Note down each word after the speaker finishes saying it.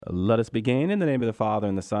Let us begin in the name of the Father,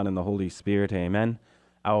 and the Son, and the Holy Spirit. Amen.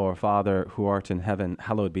 Our Father, who art in heaven,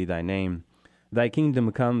 hallowed be thy name. Thy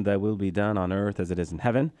kingdom come, thy will be done on earth as it is in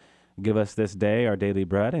heaven. Give us this day our daily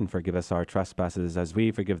bread, and forgive us our trespasses as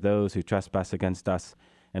we forgive those who trespass against us.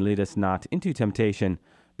 And lead us not into temptation,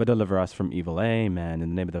 but deliver us from evil. Amen. In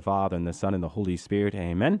the name of the Father, and the Son, and the Holy Spirit.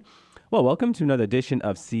 Amen. Well, welcome to another edition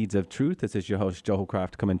of Seeds of Truth. This is your host, Joel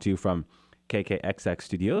Craft, coming to you from KKXX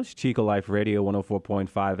Studios, Chico Life Radio, 104.5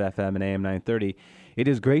 FM and AM 930. It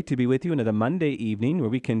is great to be with you another Monday evening where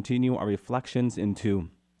we continue our reflections into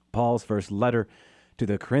Paul's first letter to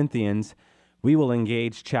the Corinthians. We will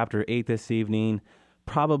engage chapter 8 this evening,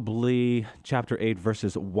 probably chapter 8,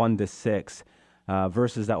 verses 1 to 6,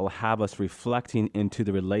 verses that will have us reflecting into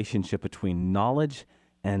the relationship between knowledge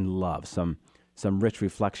and love. Some rich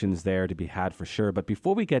reflections there to be had for sure. But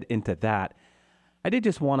before we get into that, I did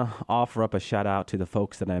just want to offer up a shout out to the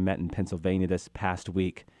folks that I met in Pennsylvania this past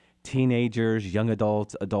week. Teenagers, young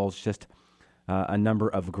adults, just a number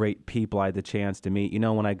of great people I had the chance to meet. You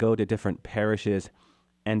know, when I go to different parishes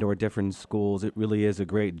and or different schools, it really is a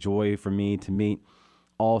great joy for me to meet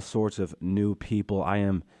all sorts of new people. I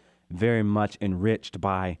am very much enriched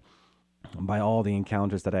by all the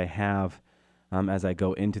encounters that I have as I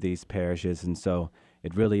go into these parishes. And so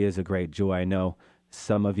it really is a great joy. I know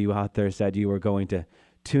some of you out there said you were going to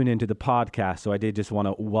tune into the podcast, so I did just want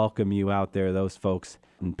to welcome you out there, those folks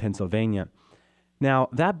in Pennsylvania. Now,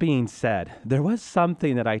 that being said, there was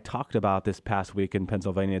something that I talked about this past week in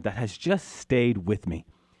Pennsylvania that has just stayed with me.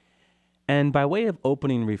 And by way of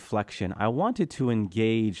opening reflection, I wanted to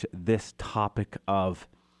engage this topic of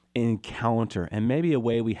encounter, and maybe a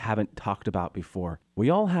way we haven't talked about before. We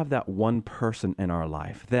all have that one person in our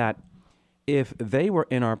life that if they were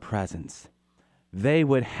in our presence, they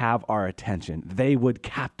would have our attention. They would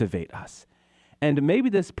captivate us. And maybe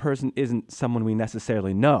this person isn't someone we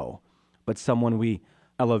necessarily know, but someone we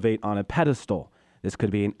elevate on a pedestal. This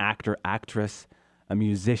could be an actor, actress, a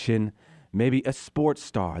musician, maybe a sports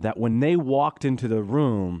star, that when they walked into the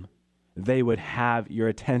room, they would have your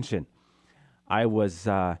attention. I was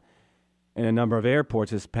in a number of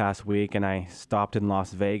airports this past week, and I stopped in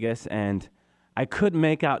Las Vegas, and I couldn't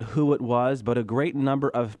make out who it was, but a great number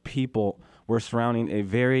of people were surrounding a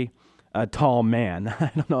very tall man.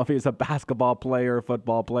 I don't know if he was a basketball player or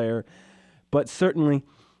football player, but certainly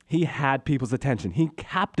he had people's attention. He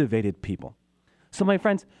captivated people. So my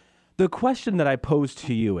friends, the question that I pose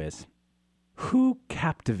to you is, who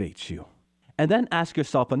captivates you? And then ask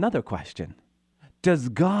yourself another question. Does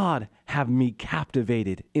God have me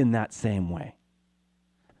captivated in that same way?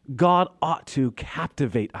 God ought to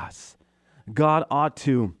captivate us. God ought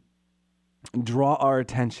to draw our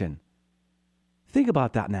attention. Think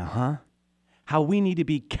about that now, huh? How we need to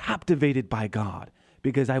be captivated by God.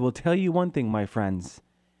 Because I will tell you one thing, my friends,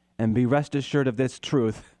 and be rest assured of this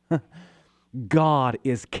truth. God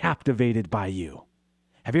is captivated by you.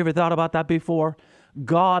 Have you ever thought about that before?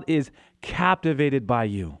 God is captivated by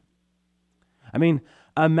you. I mean,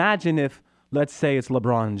 imagine if, let's say it's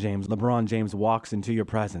LeBron James. LeBron James walks into your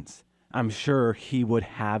presence. I'm sure he would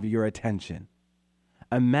have your attention.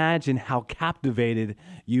 Imagine how captivated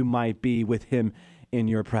you might be with him in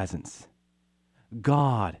your presence.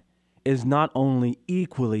 God is not only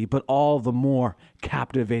equally, but all the more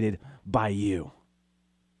captivated by you.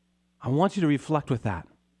 I want you to reflect with that.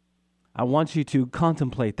 I want you to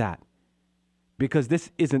contemplate that. Because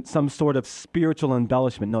this isn't some sort of spiritual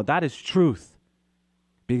embellishment. No, that is truth.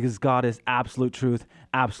 Because God is absolute truth,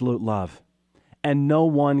 absolute love. And no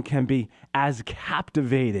one can be as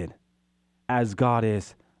captivated as God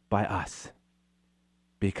is by us.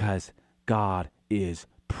 Because God is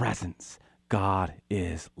presence. God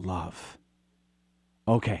is love.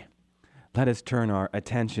 Okay, let us turn our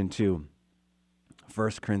attention to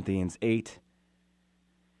 1 Corinthians 8.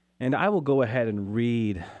 And I will go ahead and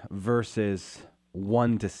read verses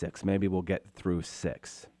 1 to 6. Maybe we'll get through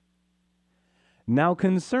 6. Now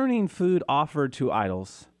concerning food offered to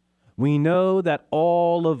idols, we know that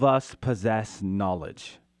all of us possess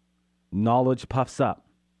knowledge. Knowledge puffs up,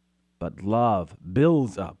 but love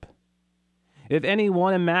builds up. If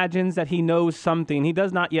anyone imagines that he knows something, he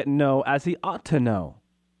does not yet know as he ought to know.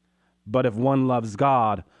 But if one loves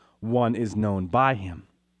God, one is known by him.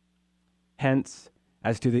 Hence,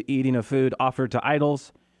 as to the eating of food offered to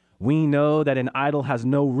idols, we know that an idol has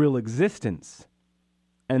no real existence,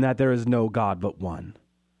 and that there is no God but one.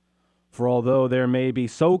 For although there may be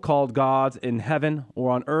so-called gods in heaven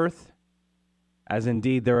or on earth, as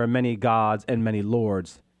indeed there are many gods and many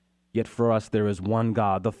lords, yet for us there is one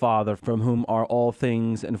God, the Father, from whom are all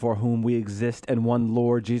things and for whom we exist, and one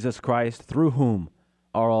Lord Jesus Christ, through whom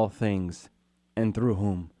are all things and through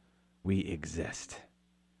whom we exist.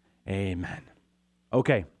 Amen.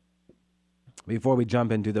 Okay, before we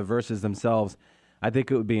jump into the verses themselves, I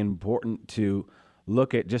think it would be important to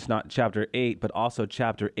look at just not chapter 8, but also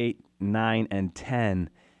chapter 8, 9, and 10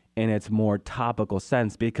 in its more topical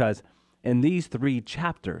sense, because in these 3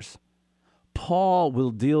 chapters, Paul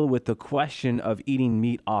will deal with the question of eating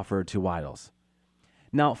meat offered to idols.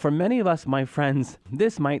 Now, for many of us, my friends,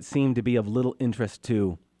 this might seem to be of little interest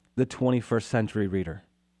to the 21st century reader.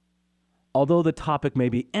 Although the topic may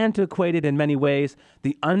be antiquated in many ways,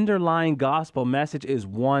 the underlying gospel message is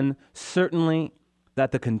one certainly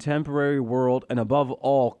that the contemporary world, and above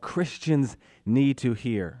all, Christians need to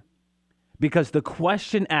hear. Because the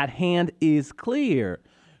question at hand is clear.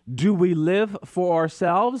 Do we live for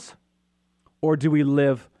ourselves, or do we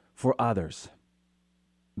live for others?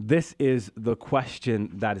 This is the question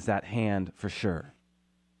that is at hand for sure.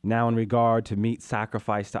 Now, in regard to meat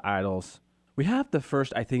sacrificed to idols, we have to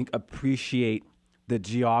first, I think, appreciate the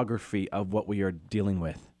geography of what we are dealing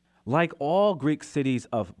with. Like all Greek cities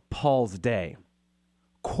of Paul's day,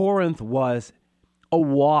 Corinth was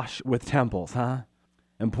awash with temples,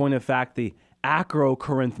 In point of fact, the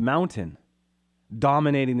Acrocorinth mountain,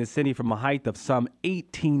 dominating the city from a height of some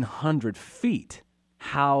 1,800 feet,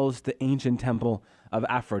 housed the ancient temple of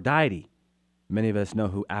Aphrodite. Many of us know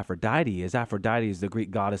who Aphrodite is. Aphrodite is the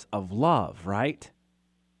Greek goddess of love, right?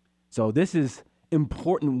 So this is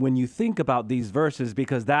important when you think about these verses,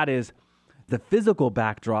 because that is the physical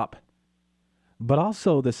backdrop, but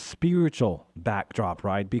also the spiritual backdrop,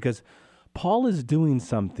 right? Because Paul is doing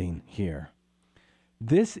something here.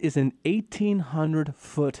 This is an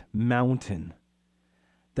 1,800-foot mountain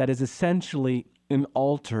that is essentially an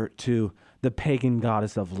altar to the pagan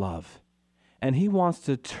goddess of love. And he wants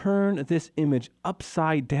to turn this image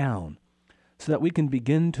upside down so that we can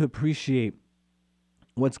begin to appreciate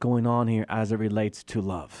what's going on here as it relates to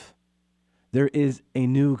love. There is a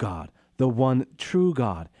new God, the one true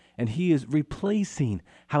God, and he is replacing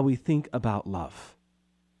how we think about love.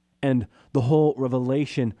 And the whole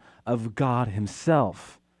revelation of God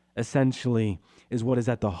himself essentially is what is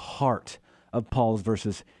at the heart of Paul's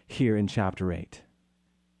verses here in chapter 8.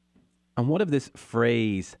 And what of this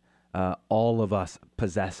phrase, all of us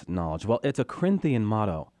possess knowledge? Well, it's a Corinthian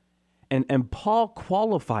motto. And Paul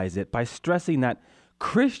qualifies it by stressing that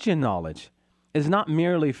Christian knowledge is not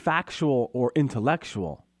merely factual or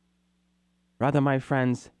intellectual. Rather, my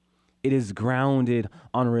friends, it is grounded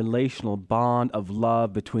on a relational bond of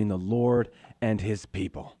love between the Lord and his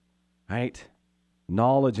people, right?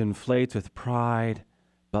 Knowledge inflates with pride,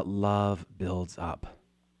 but love builds up.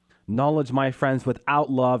 Knowledge, my friends, without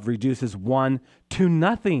love reduces one to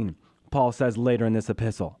nothing, Paul says later in this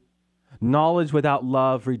epistle. Knowledge without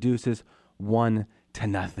love reduces one to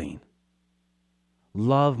nothing.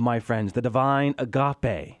 Love, my friends, the divine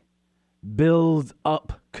agape, builds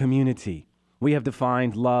up community. We have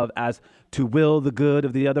defined love as to will the good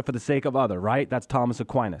of the other for the sake of other, right? That's Thomas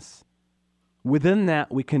Aquinas. Within that,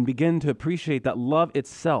 we can begin to appreciate that love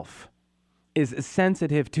itself is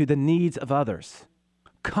sensitive to the needs of others,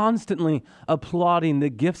 constantly applauding the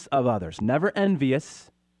gifts of others, never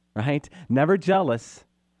envious, right? Never jealous,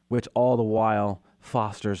 which all the while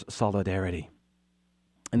fosters solidarity.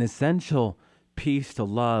 An essential piece to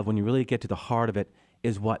love, when you really get to the heart of it,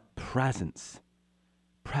 is what? Presence.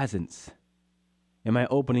 Presence. In my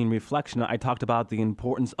opening reflection, I talked about the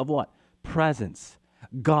importance of what? Presence.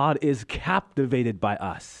 God is captivated by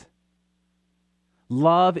us.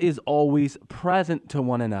 Love is always present to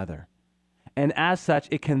one another. And as such,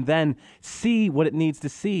 it can then see what it needs to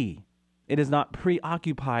see. It is not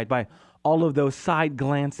preoccupied by all of those side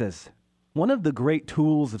glances. One of the great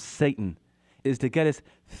tools of Satan is to get us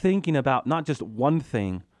thinking about not just one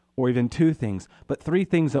thing or even two things, but three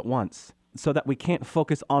things at once, so that we can't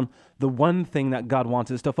focus on the one thing that God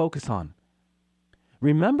wants us to focus on.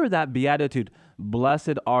 Remember that beatitude,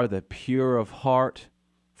 blessed are the pure of heart,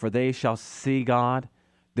 for they shall see God.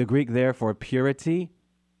 The Greek there for purity,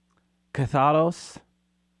 katharos,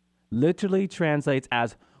 literally translates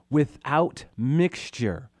as without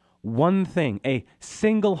mixture. One thing, a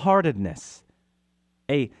single-heartedness,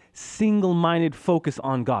 a single-minded focus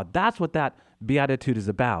on God. That's what that beatitude is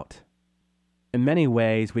about. In many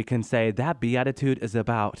ways, we can say that beatitude is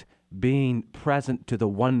about being present to the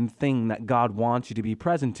one thing that God wants you to be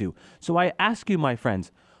present to. So I ask you, my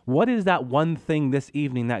friends, what is that one thing this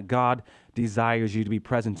evening that God desires you to be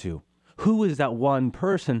present to? Who is that one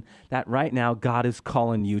person that right now God is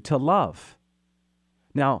calling you to love?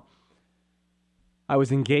 Now, I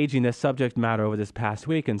was engaging this subject matter over this past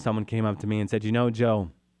week, and someone came up to me and said, you know,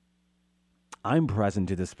 Joe, I'm present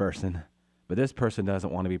to this person, but this person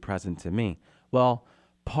doesn't want to be present to me. Well,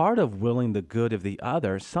 part of willing the good of the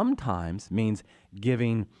other sometimes means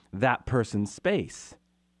giving that person space.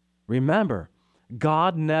 Remember,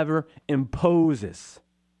 God never imposes.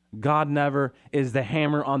 God never is the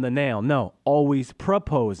hammer on the nail. No, always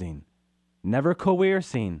proposing, never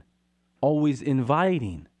coercing, always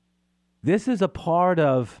inviting. This is a part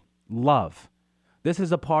of love. This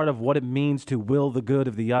is a part of what it means to will the good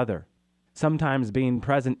of the other. Sometimes being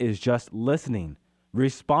present is just listening,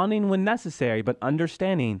 responding when necessary, but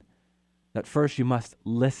understanding that first you must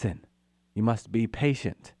listen. You must be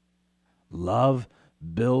patient. Love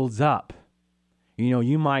builds up.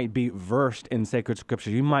 You might be versed in sacred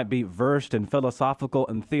scripture. You might be versed in philosophical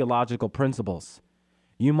and theological principles.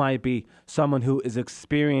 You might be someone who has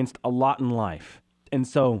experienced a lot in life. And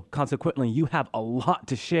so, consequently, you have a lot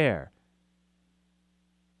to share.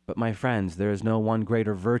 But my friends, there is no one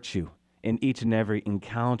greater virtue in each and every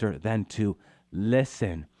encounter than to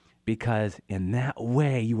listen, because in that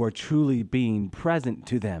way you are truly being present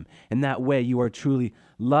to them. In that way you are truly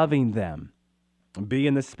loving them. Be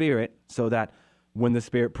in the Spirit so that when the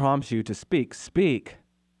Spirit prompts you to speak, speak,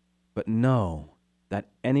 but know that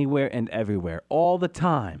anywhere and everywhere, all the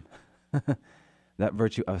time, that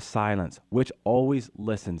virtue of silence, which always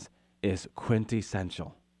listens, is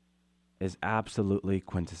quintessential, is absolutely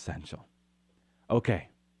quintessential. Okay,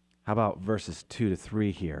 how about verses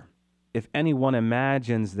 2-3 here? If anyone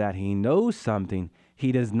imagines that he knows something,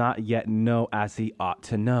 he does not yet know as he ought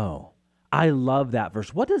to know. I love that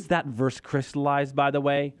verse. What does that verse crystallize, by the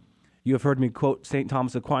way? You have heard me quote St.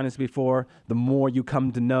 Thomas Aquinas before. The more you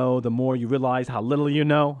come to know, the more you realize how little you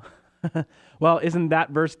know. Well, isn't that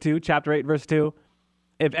verse 2, chapter 8, verse 2?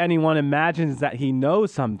 If anyone imagines that he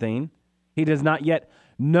knows something, he does not yet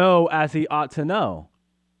know as he ought to know.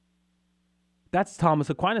 That's Thomas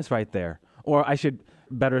Aquinas right there. Or I should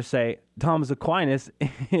better say, Thomas Aquinas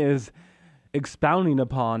is expounding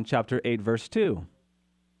upon chapter 8, verse 2.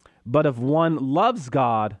 But if one loves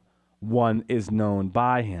God, one is known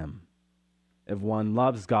by him. If one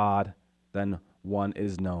loves God, then one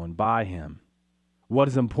is known by him. What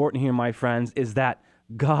is important here, my friends, is that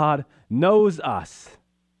God knows us.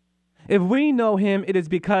 If we know him, it is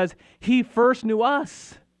because he first knew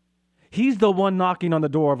us. He's the one knocking on the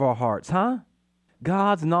door of our hearts, huh?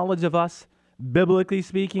 God's knowledge of us, biblically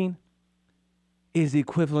speaking, is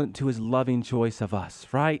equivalent to his loving choice of us,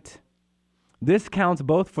 right? This counts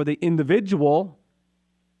both for the individual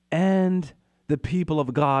and the people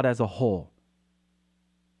of God as a whole.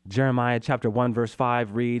 Jeremiah chapter 1, verse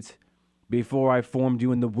 5 reads, "Before I formed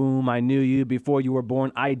you in the womb, I knew you. Before you were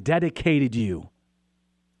born, I dedicated you."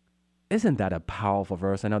 Isn't that a powerful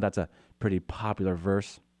verse? I know that's a pretty popular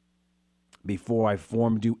verse. Before I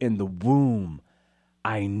formed you in the womb,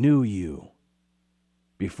 I knew you.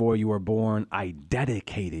 Before you were born, I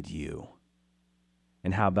dedicated you.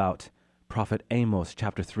 And how about Prophet Amos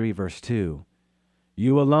chapter 3, verse 2?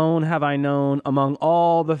 "You alone have I known among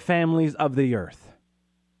all the families of the earth."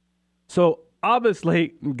 So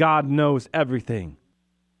obviously, God knows everything.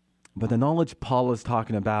 But the knowledge Paul is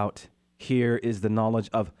talking about here is the knowledge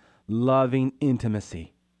of loving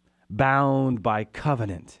intimacy, bound by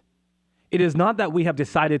covenant. It is not that we have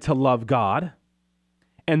decided to love God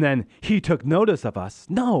and then he took notice of us.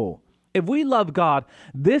 No. If we love God,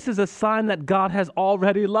 this is a sign that God has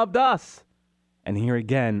already loved us. And here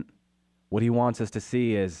again, what he wants us to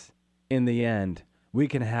see is, in the end, we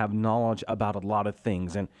can have knowledge about a lot of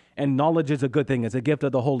things. And knowledge is a good thing. It's a gift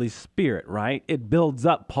of the Holy Spirit, right? It builds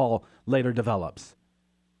up, Paul later develops.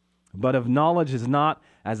 But if knowledge is not,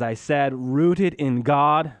 as I said, rooted in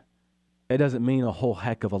God, it doesn't mean a whole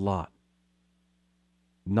heck of a lot.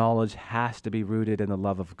 Knowledge has to be rooted in the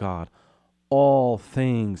love of God. All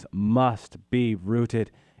things must be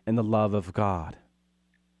rooted in the love of God.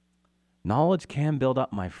 Knowledge can build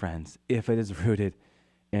up, my friends, if it is rooted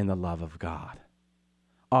in the love of God.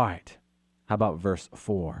 All right, how about verse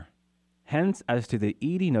 4? "Hence, as to the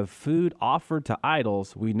eating of food offered to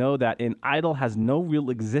idols, we know that an idol has no real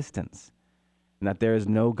existence, and that there is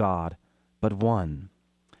no God but one."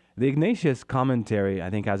 The Ignatius commentary,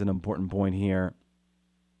 I think, has an important point here.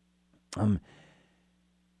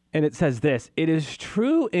 And it says this: "It is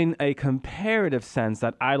true in a comparative sense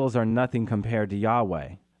that idols are nothing compared to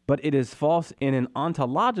Yahweh, but it is false in an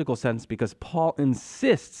ontological sense because Paul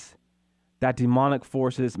insists that demonic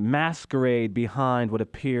forces masquerade behind what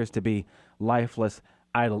appears to be lifeless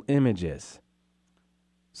idol images."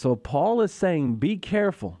 So Paul is saying, be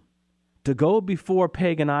careful. To go before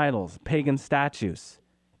pagan idols, pagan statues,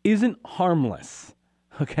 isn't harmless,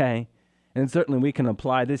 okay? And certainly we can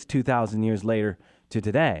apply this 2,000 years later to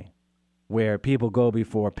today, where people go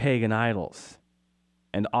before pagan idols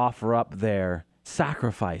and offer up their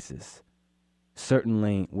sacrifices.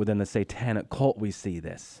 Certainly within the satanic cult we see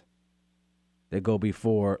this. They go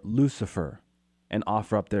before Lucifer and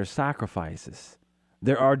offer up their sacrifices.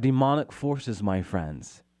 There are demonic forces, my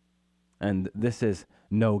friends, and this is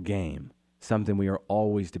no game, something we are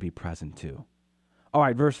always to be present to. All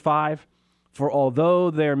right, verse 5, for although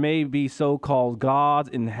there may be so-called gods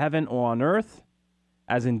in heaven or on earth,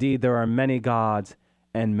 as indeed there are many gods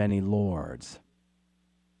and many lords.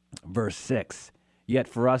 Verse 6, yet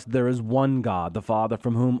for us there is one God, the Father,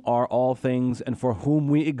 from whom are all things and for whom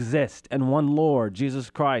we exist, and one Lord, Jesus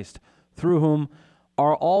Christ, through whom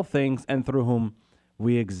are all things and through whom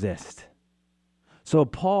we exist. So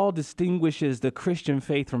Paul distinguishes the Christian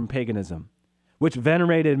faith from paganism, which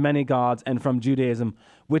venerated many gods, and from Judaism,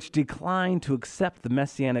 which declined to accept the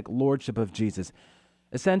messianic lordship of Jesus.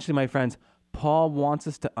 Essentially, my friends, Paul wants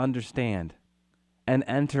us to understand and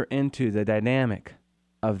enter into the dynamic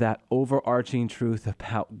of that overarching truth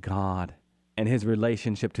about God and his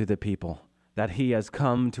relationship to the people, that he has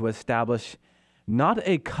come to establish not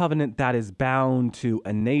a covenant that is bound to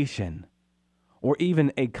a nation, or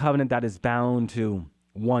even a covenant that is bound to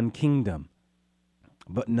one kingdom.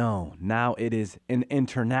 But no, now it is an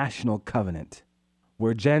international covenant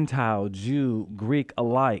where Gentile, Jew, Greek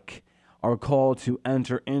alike are called to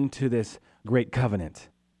enter into this great covenant.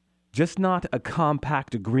 Just not a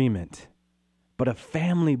compact agreement, but a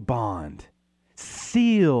family bond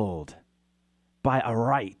sealed by a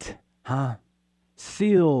right,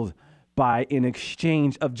 sealed by an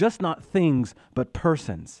exchange of just not things, but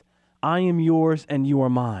persons. I am yours and you are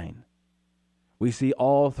mine. We see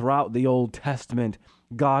all throughout the Old Testament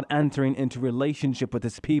God entering into relationship with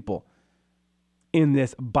his people in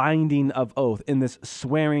this binding of oath, in this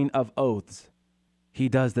swearing of oaths. He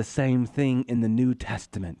does the same thing in the New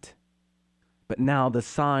Testament. But now the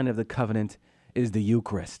sign of the covenant is the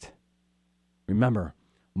Eucharist. Remember,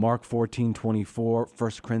 Mark 14:24,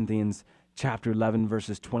 1 Corinthians chapter 11,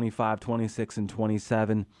 verses 25, 26, and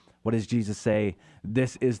 27. What does Jesus say?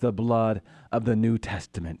 This is the blood of the New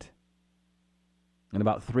Testament. In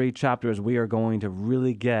about 3 chapters, we are going to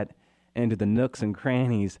really get into the nooks and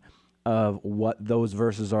crannies of what those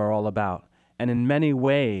verses are all about. And in many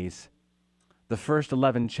ways, the first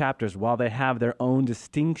 11 chapters, while they have their own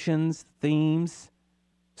distinctions, themes,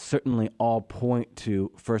 certainly all point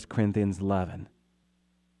to 1 Corinthians 11.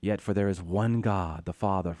 Yet for there is one God, the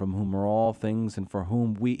Father, from whom are all things and for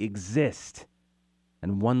whom we exist,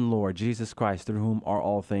 and one Lord, Jesus Christ, through whom are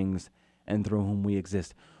all things and through whom we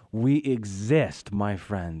exist. We exist, my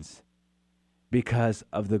friends, because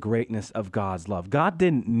of the greatness of God's love. God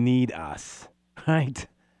didn't need us, right?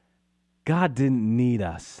 God didn't need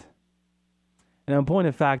us. And in point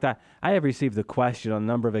of fact, I have received the question on a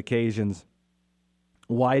number of occasions,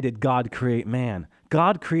 why did God create man?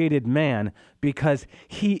 God created man because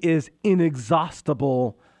he is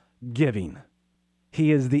inexhaustible giving.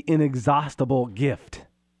 He is the inexhaustible gift.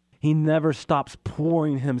 He never stops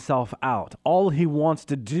pouring himself out. All he wants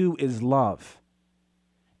to do is love.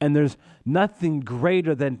 And there's nothing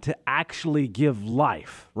greater than to actually give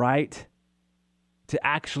life, right? To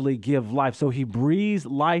actually give life. So he breathes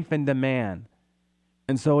life into man.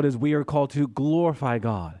 And so it is we are called to glorify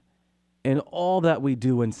God in all that we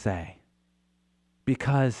do and say,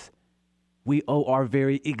 because we owe our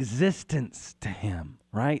very existence to him,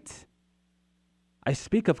 right? I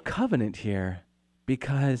speak of covenant here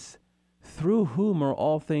because through whom are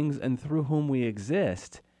all things and through whom we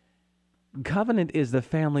exist. Covenant is the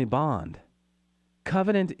family bond.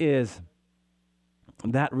 Covenant is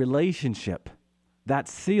that relationship, that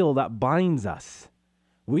seal that binds us.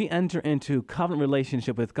 We enter into covenant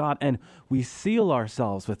relationship with God and we seal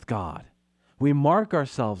ourselves with God. We mark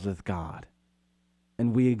ourselves with God.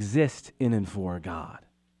 And we exist in and for God.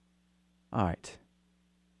 All right.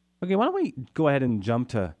 Okay, why don't we go ahead and jump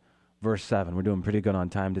to verse 7. We're doing pretty good on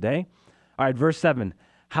time today. All right, verse 7.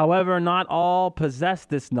 However, not all possess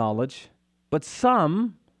this knowledge, but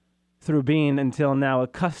some, through being until now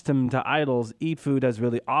accustomed to idols, eat food as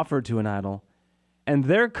really offered to an idol, and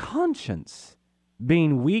their conscience,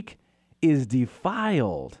 being weak, is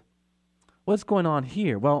defiled. What's going on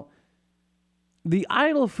here? Well, the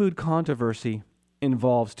idol food controversy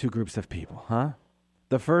involves 2 groups of people,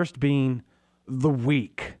 The first being the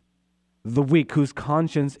weak whose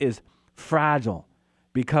conscience is fragile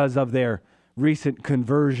because of their recent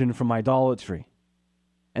conversion from idolatry.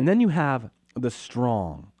 And then you have the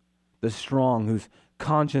strong whose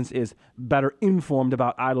conscience is better informed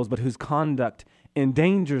about idols, but whose conduct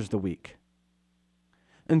endangers the weak.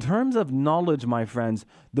 In terms of knowledge, my friends,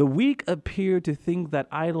 the weak appear to think that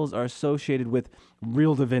idols are associated with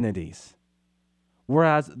real divinities,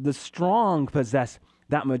 whereas the strong possess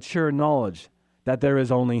that mature knowledge that there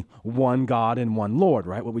is only one God and one Lord,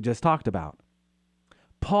 right? What we just talked about.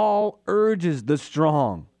 Paul urges the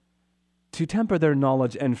strong to temper their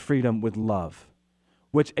knowledge and freedom with love,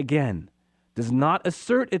 which again does not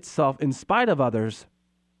assert itself in spite of others,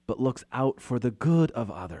 but looks out for the good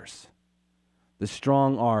of others. The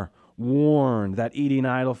strong are warned that eating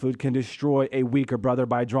idol food can destroy a weaker brother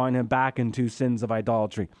by drawing him back into sins of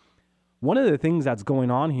idolatry. One of the things that's going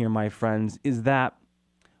on here, my friends, is that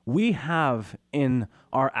we have in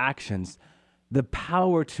our actions the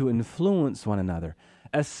power to influence one another,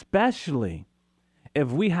 especially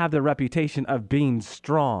if we have the reputation of being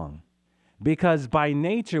strong, because by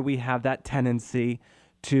nature we have that tendency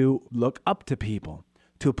to look up to people,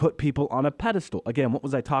 to put people on a pedestal. Again, what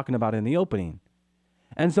was I talking about in the opening?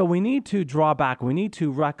 And so we need to draw back. We need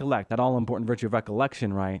to recollect, that all-important virtue of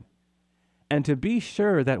recollection, right? And to be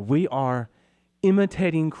sure that we are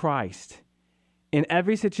imitating Christ in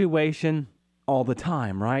every situation all the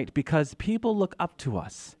time, right? Because people look up to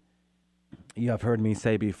us. You have heard me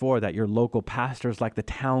say before that your local pastor is like the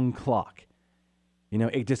town clock. You know,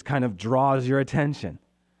 it just kind of draws your attention.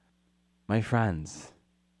 My friends,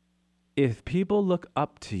 if people look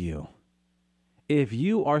up to you, if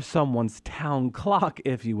you are someone's town clock,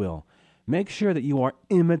 if you will, make sure that you are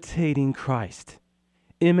imitating Christ,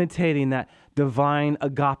 imitating that divine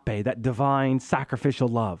agape, that divine sacrificial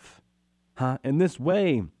love. In this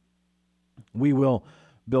way, we will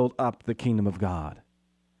build up the kingdom of God.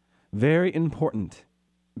 Very important,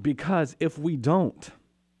 because if we don't,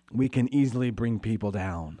 we can easily bring people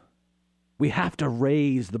down. We have to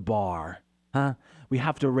raise the bar. We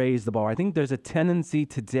have to raise the bar. I think there's a tendency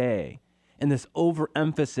today in this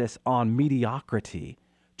overemphasis on mediocrity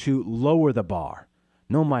to lower the bar.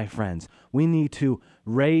 No, my friends, we need to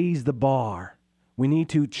raise the bar. We need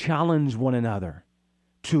to challenge one another,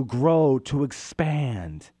 to grow, to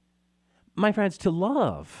expand. My friends, to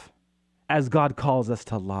love, as God calls us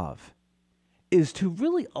to love, is to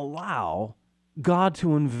really allow God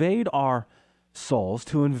to invade our souls,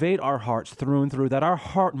 to invade our hearts through and through, that our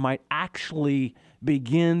heart might actually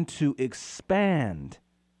begin to expand.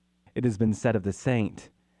 It has been said of the saint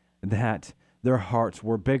that their hearts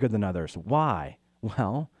were bigger than others. Why?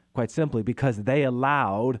 Well, quite simply because they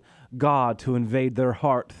allowed God to invade their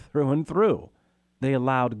heart through and through. They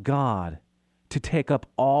allowed God to take up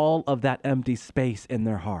all of that empty space in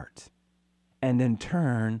their heart. And in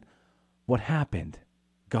turn, what happened?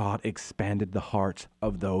 God expanded the hearts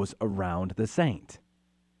of those around the saint.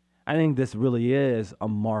 I think this really is a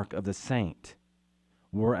mark of the saint.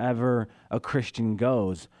 Wherever a Christian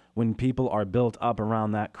goes, when people are built up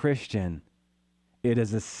around that Christian, it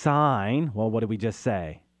is a sign, well, what did we just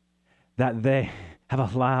say? That they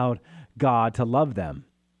have allowed God to love them,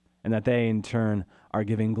 and that they in turn are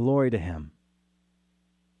giving glory to him.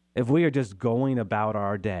 If we are just going about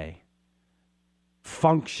our day,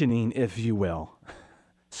 functioning, if you will,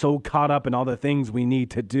 so caught up in all the things we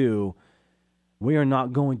need to do, we are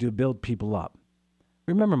not going to build people up.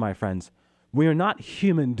 Remember, my friends, we are not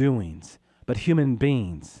human doings, but human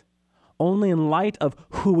beings. Only in light of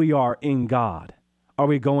who we are in God are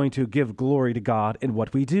we going to give glory to God in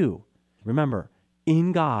what we do. Remember,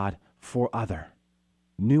 in God for other.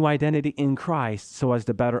 New identity in Christ so as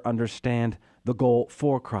to better understand the goal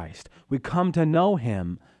for Christ. We come to know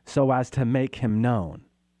him so as to make him known.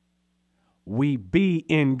 We be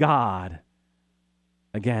in God,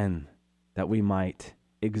 again, that we might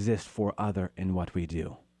exist for other in what we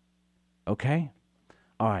do. Okay?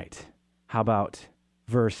 All right. How about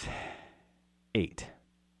verse 8?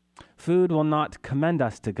 Food will not commend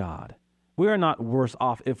us to God. We are not worse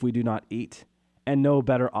off if we do not eat, and no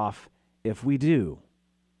better off if we do.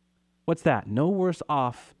 What's that? No worse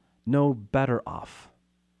off, no better off.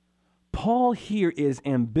 Paul here is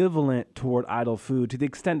ambivalent toward idol food to the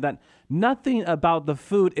extent that nothing about the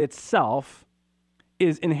food itself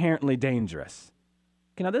is inherently dangerous.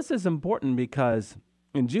 Okay, now this is important because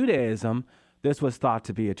in Judaism, this was thought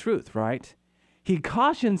to be a truth, right? He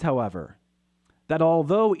cautions, however, that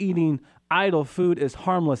although eating idol food is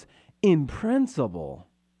harmless in principle,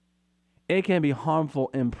 it can be harmful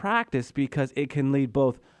in practice because it can lead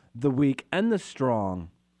both the weak and the strong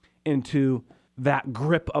into that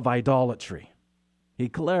grip of idolatry. He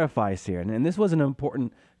clarifies here, and this was an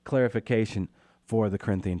important clarification for the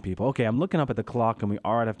Corinthian people. Okay, I'm looking up at the clock and we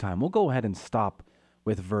are out of time. We'll go ahead and stop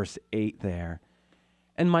with verse 8 there.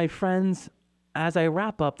 And my friends, as I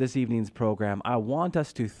wrap up this evening's program, I want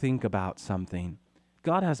us to think about something.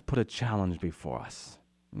 God has put a challenge before us,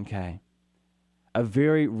 okay? A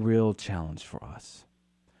very real challenge for us.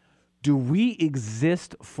 Do we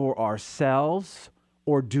exist for ourselves,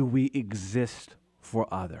 or do we exist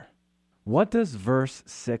for other? What does verse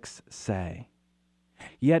 6 say?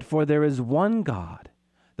 Yet for there is one God,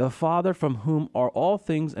 the Father, from whom are all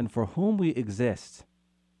things and for whom we exist,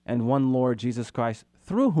 and one Lord Jesus Christ,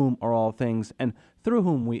 through whom are all things and through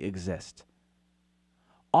whom we exist.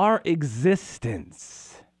 Our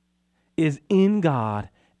existence is in God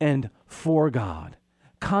and for God.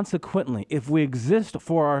 Consequently, if we exist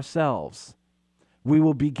for ourselves, we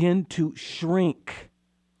will begin to shrink.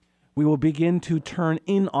 We will begin to turn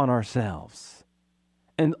in on ourselves.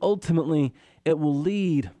 And ultimately, it will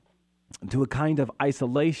lead to a kind of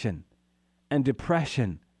isolation and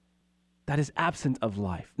depression that is absent of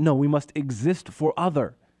life. No, we must exist for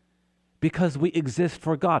other because we exist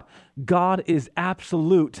for God. God is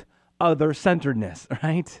absolute other-centeredness,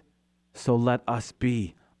 right? So let us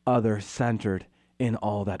be other-centered in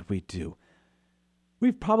all that we do.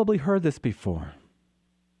 We've probably heard this before,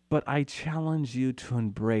 but I challenge you to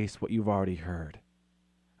embrace what you've already heard.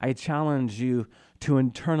 I challenge you to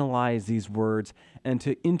internalize these words and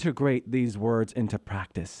to integrate these words into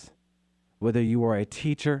practice. Whether you are a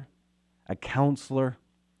teacher, a counselor,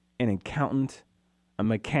 an accountant, a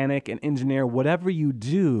mechanic, an engineer, whatever you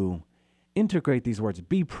do, integrate these words.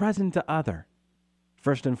 Be present to other.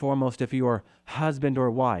 First and foremost, if you are husband or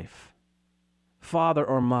wife, father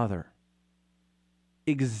or mother,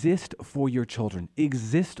 exist for your children.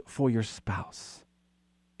 Exist for your spouse.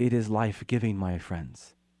 It is life-giving, my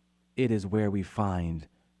friends. It is where we find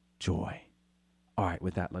joy. All right,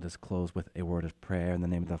 with that, let us close with a word of prayer in the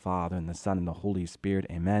name of the Father, and the Son, and the Holy Spirit.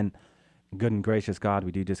 Amen. Good and gracious God,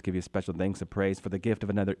 we do just give you special thanks and praise for the gift of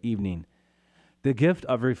another evening, the gift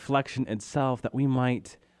of reflection itself, that we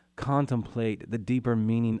might contemplate the deeper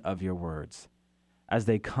meaning of your words as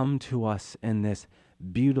they come to us in this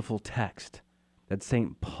beautiful text that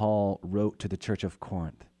St. Paul wrote to the church of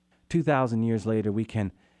Corinth. 2,000 years later, we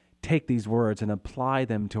can take these words and apply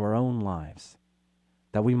them to our own lives,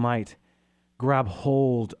 that we might grab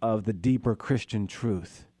hold of the deeper Christian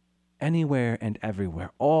truth anywhere and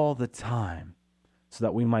everywhere, all the time, so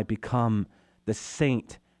that we might become the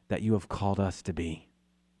saint that you have called us to be.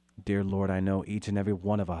 Dear Lord, I know each and every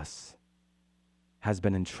one of us has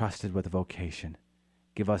been entrusted with a vocation.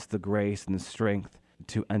 Give us the grace and the strength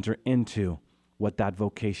to enter into what that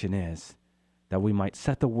vocation is, that we might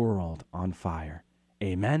set the world on fire.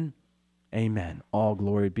 Amen. Amen. All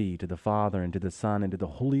glory be to the Father, and to the Son, and to the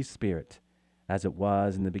Holy Spirit, as it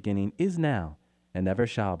was in the beginning, is now, and ever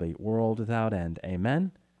shall be, world without end.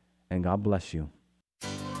 Amen. And God bless you.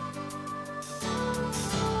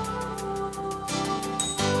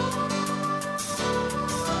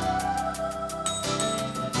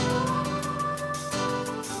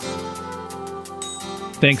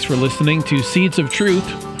 Thanks for listening to Seeds of Truth,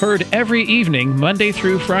 heard every evening, Monday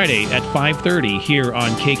through Friday at 5:30 here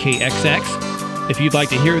on KKXX. If you'd like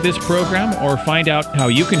to hear this program or find out how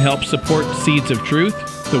you can help support Seeds of Truth,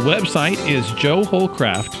 the website is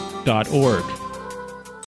joeholcraft.org.